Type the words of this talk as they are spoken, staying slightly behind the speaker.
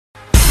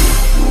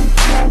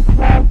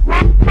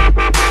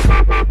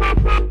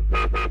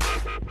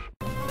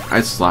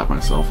I'd slap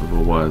myself if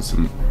it was.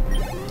 And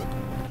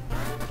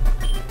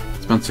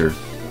Spencer.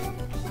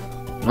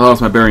 I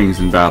lost my bearings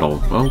in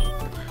battle. Well,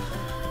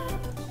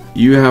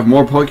 you have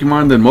more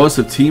Pokemon than most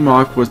of Team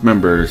Aqua's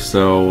members,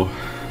 so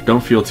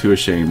don't feel too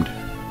ashamed.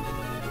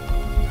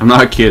 I'm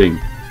not kidding.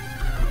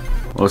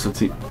 Most of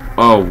Team...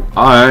 Oh,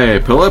 hey,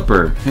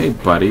 Pilipper. Hey,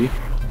 buddy.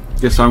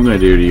 Guess what I'm gonna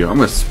do to you? I'm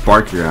gonna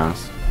spark your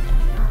ass.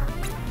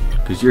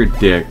 Because you're a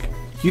dick.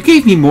 You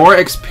gave me more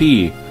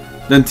XP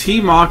than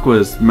Team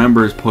Aqua's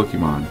members'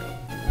 Pokemon.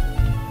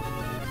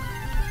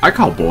 I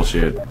call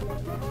bullshit.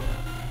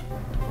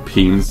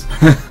 Peens.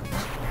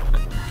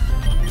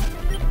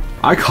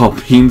 I call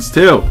beans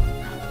too.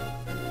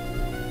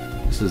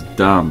 This is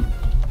dumb.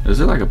 Is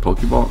there like a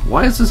Pokeball?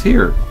 Why is this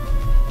here?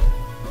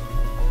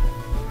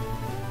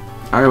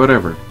 Alright,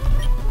 whatever.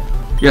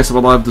 Yes, I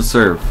would love to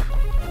surf.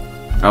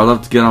 I would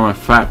love to get on my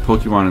fat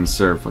Pokemon and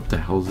surf. What the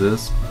hell is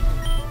this?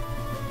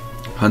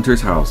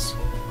 Hunter's house.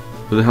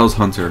 Who the hell's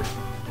Hunter?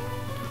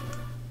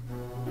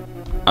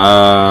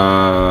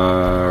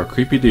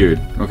 Creepy dude.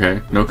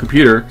 Okay. No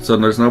computer, so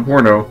there's no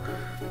porno.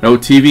 No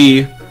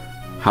TV.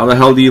 How the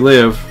hell do you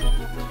live?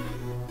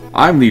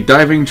 I'm the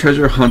diving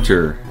treasure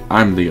hunter.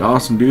 I'm the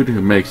awesome dude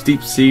who makes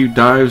deep sea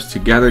dives to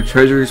gather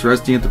treasures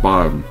resting at the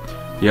bottom.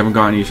 You haven't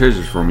got any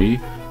treasures for me.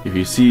 If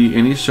you see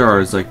any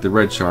shards like the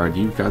red shard,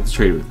 you've got to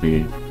trade with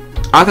me.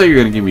 I thought you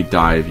were gonna give me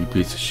dive, you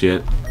piece of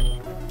shit.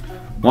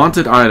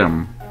 Wanted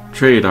item.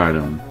 Trade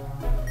item.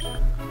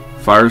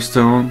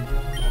 Firestone.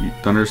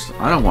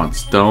 I don't want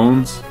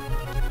stones.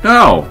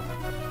 No!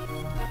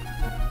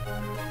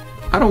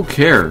 I don't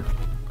care.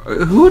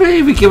 Who would I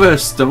even give a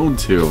stone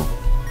to?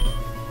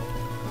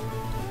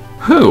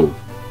 Who?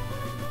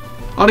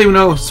 I don't even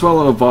know if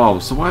Swellow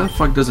evolves, so why the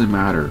fuck does it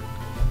matter?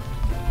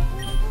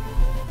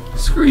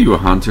 Screw you,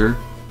 Hunter.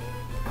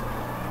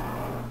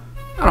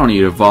 I don't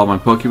need to evolve my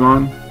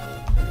Pokemon.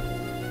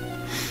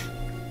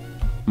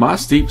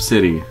 Moss Deep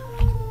City.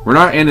 We're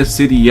not in a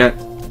city yet,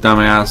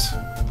 dumbass.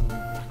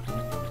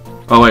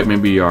 Oh wait,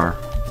 maybe you are.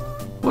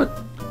 What?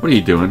 What are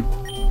you doing?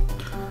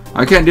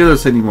 I can't do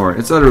this anymore.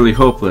 It's utterly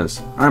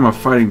hopeless. I'm a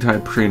fighting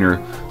type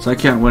trainer, so I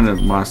can't win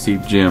at Moss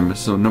Deep Gym,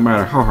 so no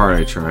matter how hard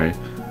I try.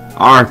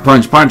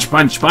 Punch, punch,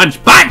 punch,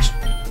 punch, punch!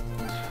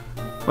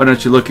 Why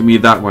don't you look at me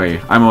that way?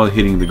 I'm all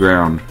hitting the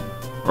ground.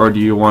 Or do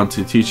you want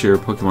to teach your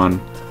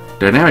Pokemon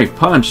Dynamic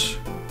Punch?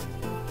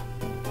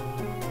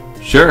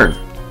 Sure.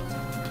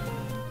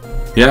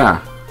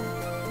 Yeah.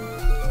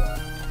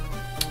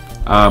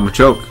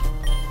 Machoke.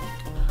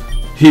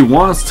 He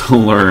wants to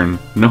learn.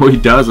 No, he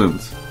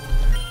doesn't.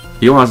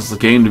 He wants this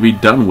game to be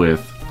done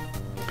with.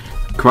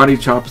 Karate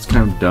Chop is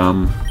kind of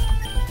dumb.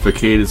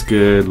 Facade is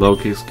good. Low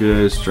kick's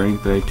good.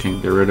 Strength I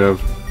can't get rid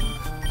of.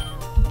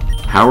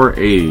 Power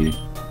 80.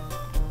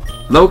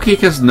 Low kick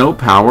has no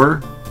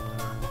power.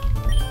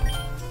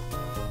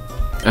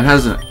 It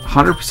has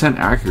 100%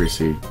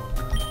 accuracy.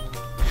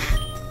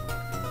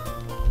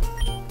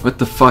 What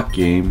the fuck,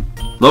 game?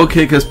 Low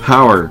kick has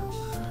power.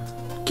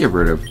 Get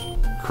rid of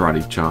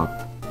Karate Chop.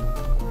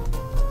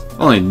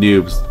 Only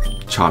noobs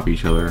chop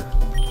each other.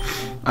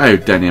 I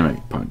have Dynamic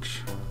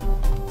Punch.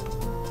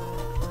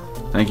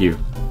 Thank you.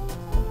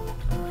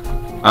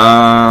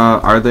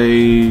 Are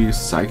they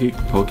psychic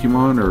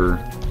Pokemon or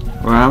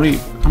well, how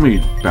many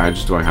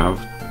badges do I have?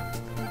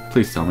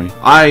 Please tell me.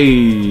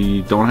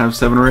 I don't have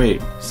 7 or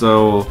 8,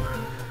 so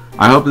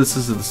I hope this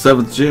is the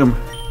 7th gym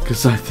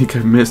because I think I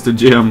missed a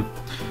gym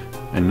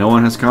and no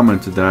one has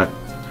commented that.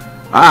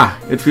 Ah,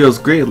 it feels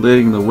great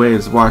letting the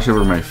waves wash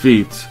over my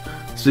feet.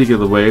 Speaking of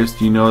the waves,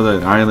 do you know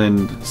that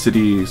island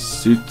city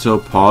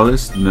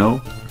Sutopolis?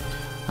 No?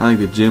 I think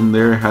the gym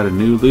there had a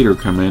new leader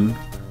come in.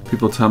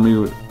 People tell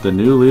me the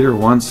new leader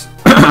wants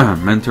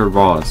mentor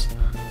Voss.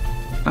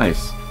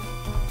 Nice.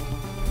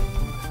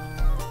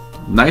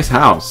 Nice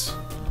house.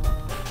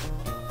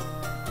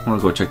 I want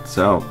to go check this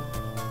out.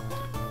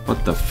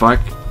 What the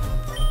fuck?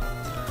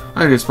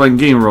 I can explain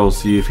game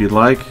rules to you if you'd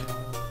like.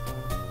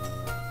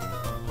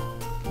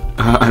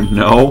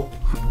 No.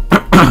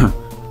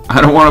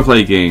 I don't want to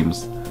play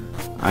games.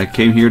 I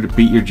came here to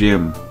beat your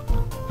gym.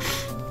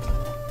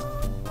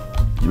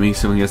 You make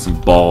someone get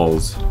some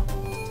balls.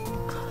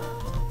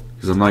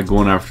 Because I'm not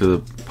going after the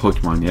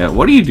Pokemon yet.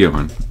 What are you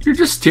doing? You're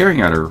just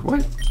staring at her.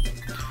 What?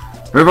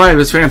 Revive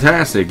is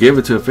fantastic. Give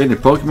it to offended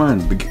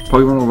Pokemon. The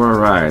Pokemon will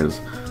arise.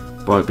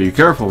 But be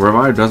careful.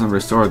 Revive doesn't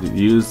restore the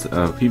used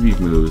PB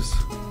moves.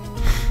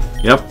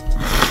 Yep.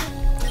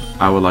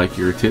 I would like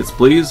your tits,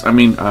 please. I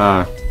mean,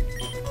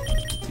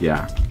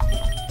 yeah.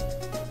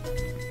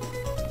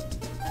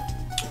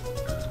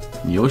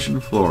 The ocean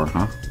floor,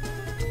 huh?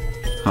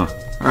 Huh.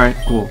 Alright,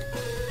 cool.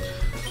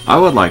 I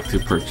would like to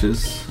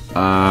purchase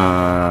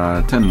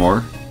 10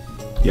 more.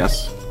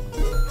 Yes.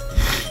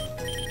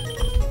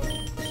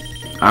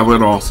 I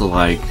would also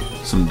like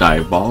some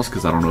dive balls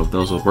because I don't know if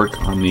those will work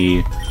on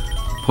the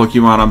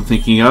Pokemon I'm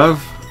thinking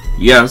of.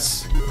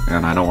 Yes.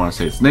 And I don't want to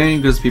say its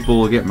name because people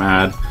will get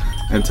mad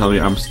and tell me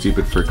I'm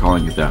stupid for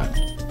calling it that.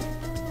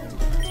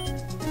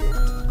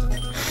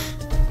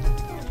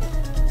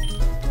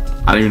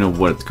 I don't even know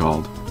what it's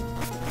called.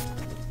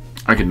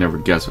 I could never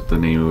guess what the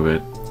name of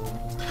it.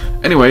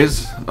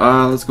 Anyways,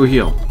 let's go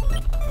heal.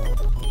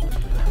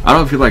 I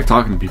don't feel like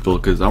talking to people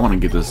because I want to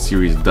get this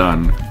series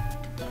done.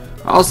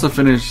 I also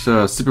finished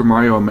Super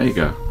Mario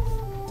Omega.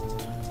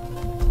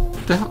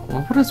 What the hell?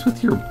 What is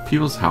with your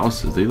people's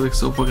houses? They look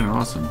so fucking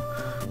awesome.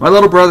 My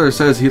little brother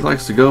says he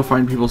likes to go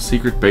find people's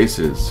secret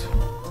bases.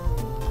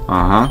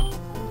 Uh-huh.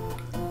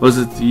 Was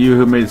it you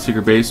who made the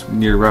secret base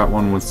near Route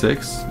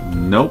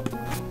 116? Nope.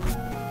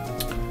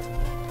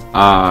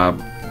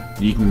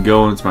 You can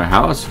go into my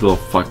house, you little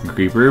fucking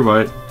creeper,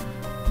 but,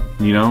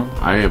 you know,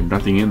 I have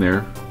nothing in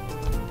there.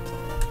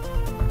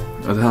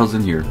 What the hell's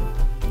in here?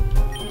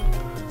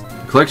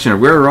 A collection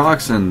of rare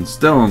rocks and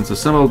stones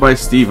assembled by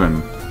Steven.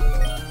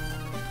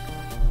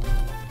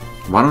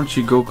 Why don't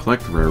you go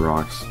collect the rare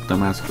rocks,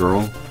 dumbass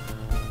girl?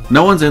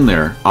 No one's in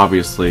there,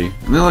 obviously.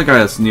 And the only guy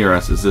that's near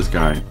us is this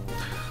guy.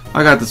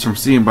 I got this from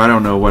Steam, but I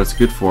don't know what it's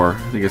good for.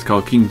 I think it's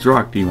called King's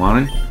Rock. Do you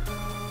want it?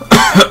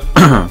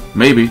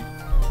 Maybe.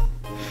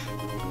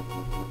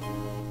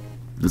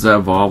 Does that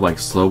evolve like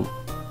Slow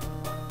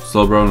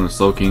Bro and a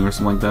Slow King or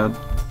something like that?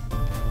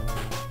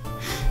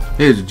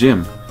 Hey, there's a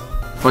gym.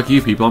 Fuck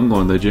you people, I'm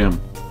going to the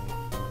gym.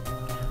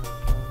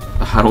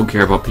 I don't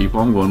care about people,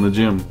 I'm going to the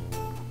gym.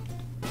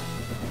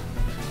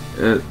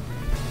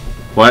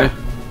 What?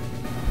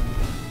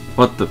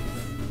 What the...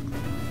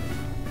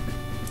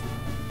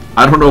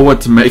 I don't know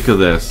what to make of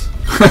this.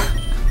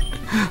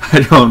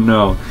 I don't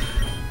know.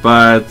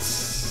 But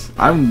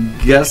I'm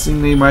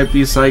guessing they might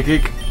be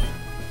psychic.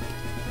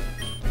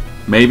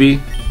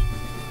 Maybe.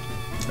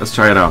 Let's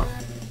try it out.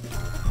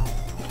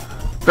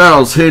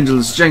 Battles hinge on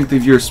the strength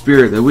of your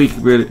spirit. The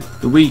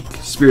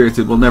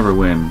weak-spirited will never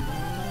win.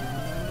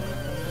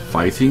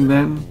 Fighting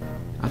then?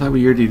 I thought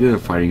we already did a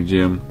fighting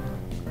gym.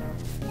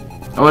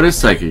 Oh, it is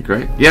psychic,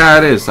 right? Yeah,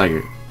 it is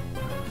psychic.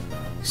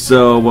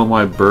 So, will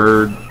my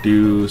bird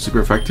do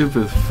super effective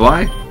with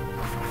fly?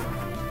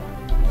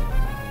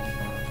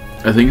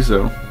 I think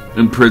so.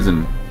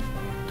 Imprison.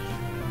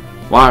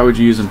 Why would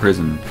you use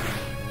imprison?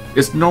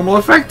 It's normal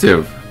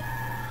effective.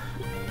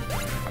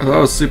 I thought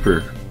it was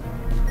super.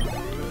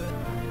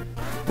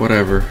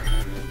 Whatever.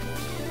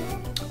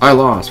 I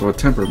lost. Will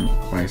temper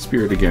my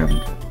spirit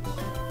again.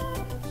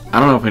 I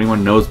don't know if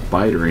anyone knows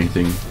bite or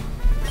anything.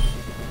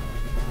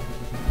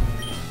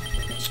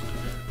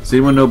 Does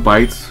anyone know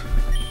bites?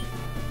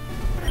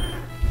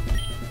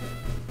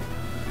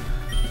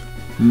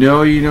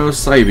 No, you know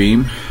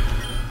Psybeam.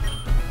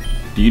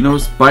 Do you know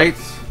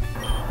bites?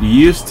 You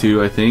used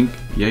to, I think.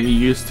 Yeah, you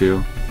used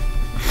to.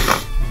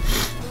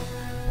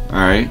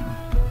 Alright.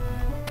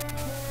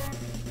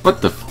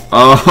 What the f—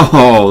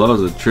 oh, that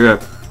was a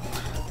trip.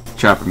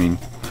 Trap, I mean.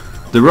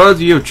 The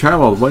roads you have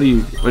traveled, what do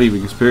you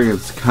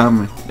experienced?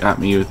 Come at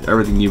me with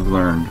everything you've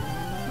learned.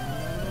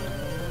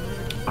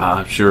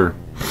 Sure.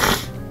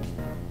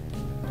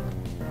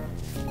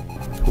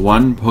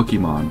 One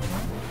Pokemon.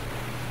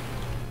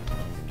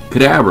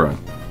 Kadabra.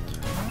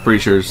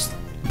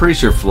 Pretty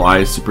sure Fly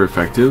is super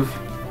effective.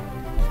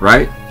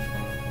 Right?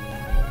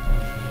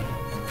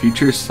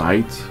 Future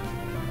Sight.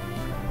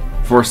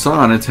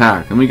 Foresaw an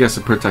attack. Let me guess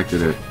it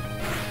protected it.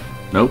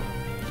 Nope.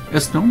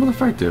 It's normal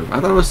effective. I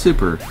thought it was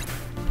super.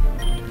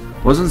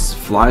 Wasn't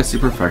Fly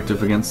super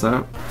effective against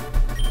that?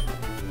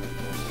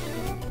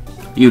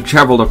 You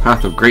traveled a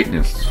path of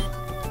greatness.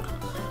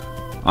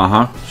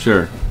 Uh-huh,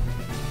 sure.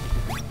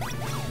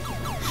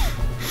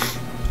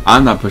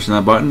 I'm not pushing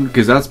that button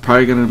because that's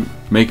probably gonna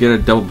make it a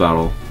double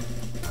battle.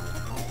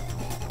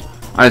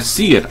 I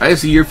see it. I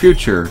see your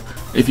future.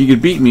 If you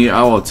could beat me,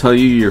 I will tell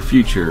you your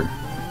future.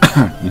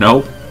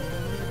 Nope.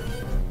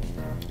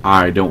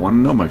 I don't want to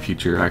know my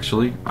future,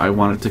 actually. I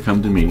want it to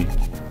come to me.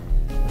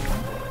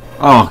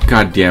 Oh,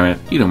 god damn it.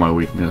 You know my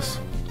weakness.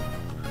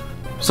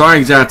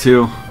 Sorry,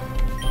 Xatu.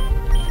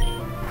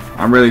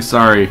 I'm really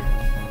sorry.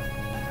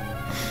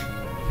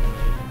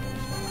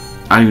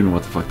 I don't even know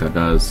what the fuck that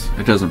does.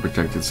 It doesn't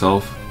protect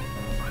itself.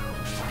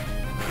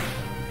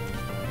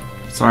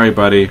 Sorry,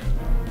 buddy.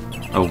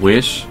 A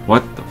wish?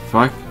 What the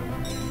fuck?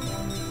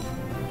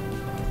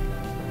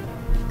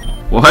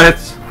 What?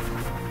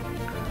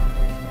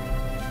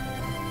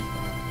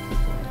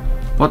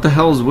 What the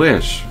hell is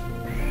wish?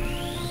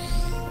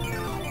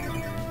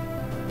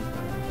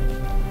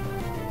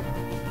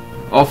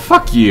 Oh,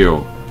 fuck you!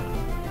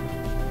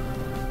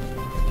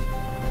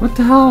 What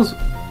the hell is...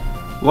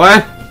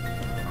 What?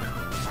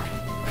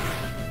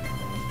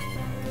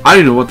 I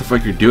don't know what the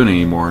fuck you're doing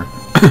anymore.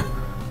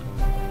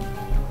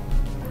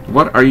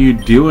 What are you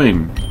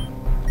doing?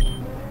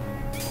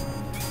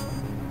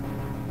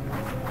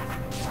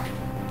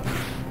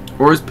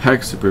 Or is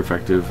Peck super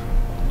effective?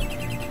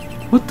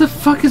 What the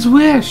fuck is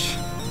Wish?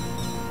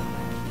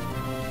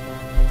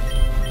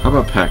 How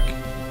about Peck?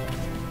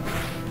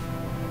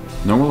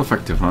 Normal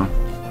effective, huh?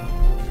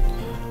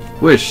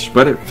 Wish,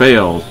 but it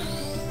failed.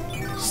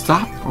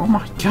 Stop! Oh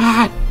my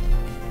god!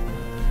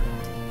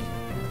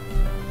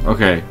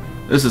 Okay,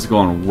 this is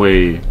going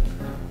way...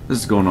 This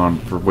is going on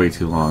for way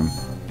too long.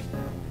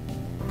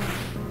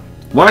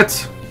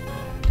 What?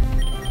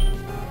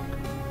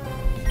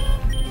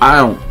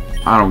 I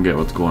don't get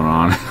what's going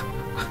on.